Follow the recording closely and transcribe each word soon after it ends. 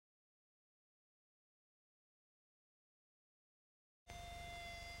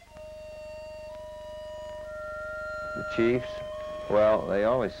Chiefs? Well, they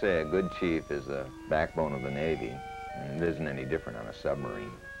always say a good chief is the backbone of the Navy, and it isn't any different on a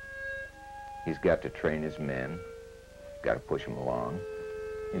submarine. He's got to train his men, got to push them along,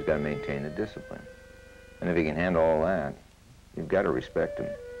 he's got to maintain the discipline. And if he can handle all that, you've got to respect him,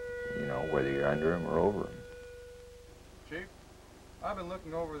 you know, whether you're under him or over him. Chief, I've been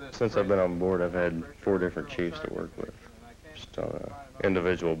looking over this. Since I've been on board, I've had 4 different chiefs to work with. Just on an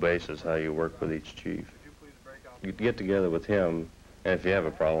individual basis, how you work with each chief. You get together with him, and if you have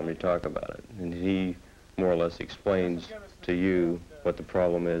a problem, you talk about it. And he more or less explains to you what the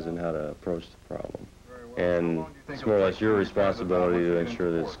problem is and how to approach the problem. And it's more or less your responsibility to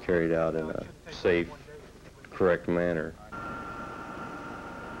ensure that it's carried out in a safe, correct manner.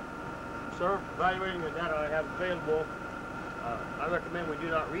 Sir, evaluating the data I have available, I recommend we do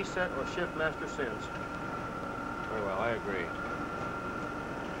not reset or shift master sends. Very well, I agree.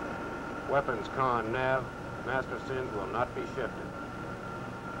 Weapons, con, nav, master sends will not be shifted.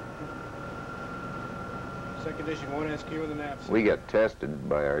 Second issue, 1 SQ in the nav. We get tested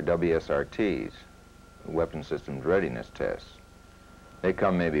by our WSRTs, Weapon Systems Readiness Tests. They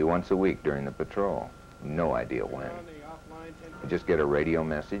come maybe once a week during the patrol. No idea when. We just get a radio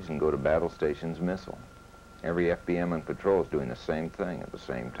message and go to battle station's missile. Every FBM on patrol is doing the same thing at the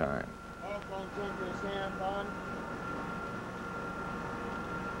same time.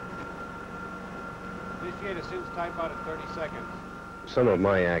 Initiate as soon as type out at 30 seconds. Some of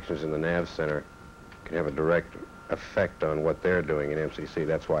my actions in the nav center can have a direct effect on what they're doing in MCC.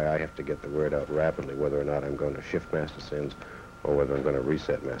 That's why I have to get the word out rapidly, whether or not I'm going to shift master sends or whether I'm going to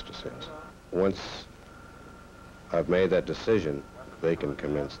reset master sends. Once I've made that decision, they can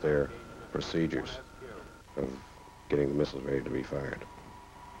commence their procedures of getting the missiles ready to be fired.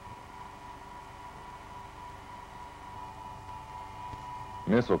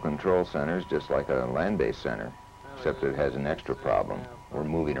 Missile Control Center is just like a land-based center, except it has an extra problem. We're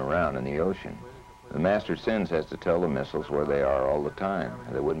moving around in the ocean. The master sends has to tell the missiles where they are all the time,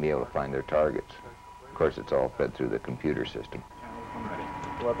 or they wouldn't be able to find their targets. Of course, it's all fed through the computer system.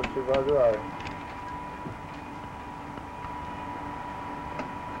 Weapon supervisor, aye.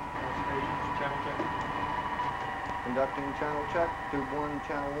 Conducting channel check, tube 1,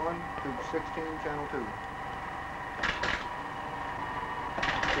 channel 1, tube 16, channel 2.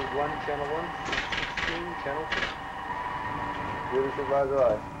 Tube 1, channel 1, 16, channel 2. Duty supervisor,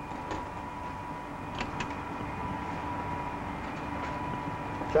 aye.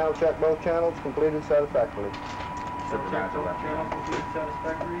 Channel check both channels, completed satisfactorily. Check both channels, completed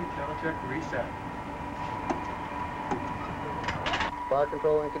satisfactory, channel check reset. Fire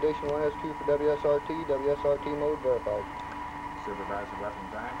control in condition 1 SQ for WSRT, WSRT mode verified. Supervisor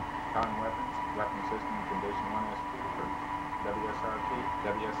weapons act, con weapons, weapon system condition 1 SQ for WSRT,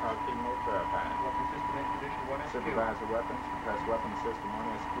 WSRT mode verified. Weapon system in condition 1 SQ. Supervisor weapons, press weapon system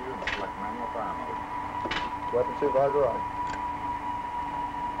 1 SQ and select manual fire mode. Weapon supervisor, aye.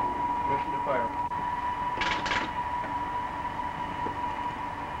 Permission to fire.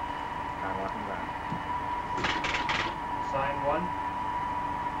 Con weapons act. Sign 1.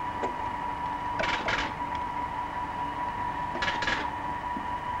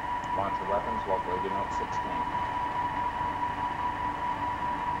 Launch of weapons, local radio note 16.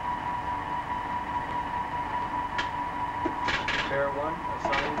 Repair 1,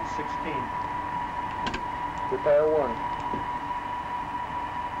 assigned 16. Repair 1.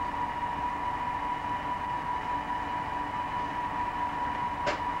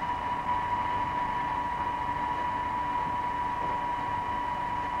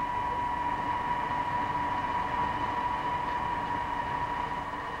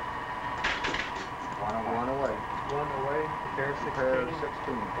 Repair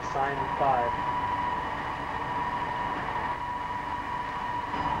 16. Assigned 5.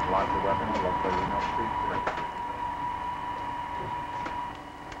 Launch of weapons, local radio note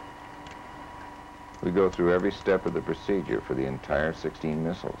 3. We go through every step of the procedure for the entire 16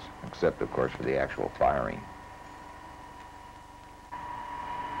 missiles, except, of course, for the actual firing.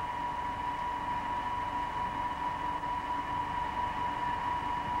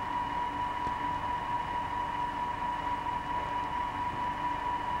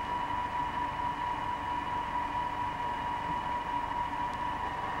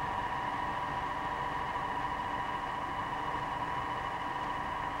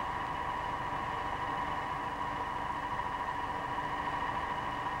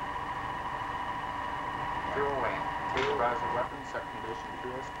 Supervisor weapons, set condition 2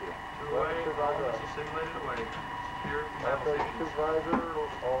 SQ. 2-way, all missiles simulated away. Secure battle stations. Supervisor,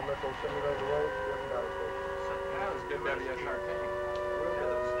 all missiles simulated away. That was good WSRT. Yeah,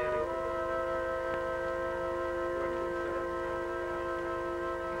 that's standing.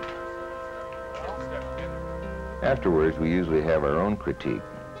 Afterwards, we usually have our own critique,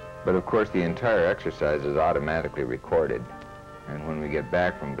 but of course the entire exercise is automatically recorded. And when we get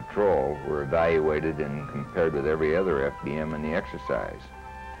back from patrol, we're evaluated and compared with every other FBM in the exercise.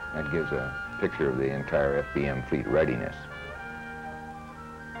 That gives a picture of the entire FBM fleet readiness.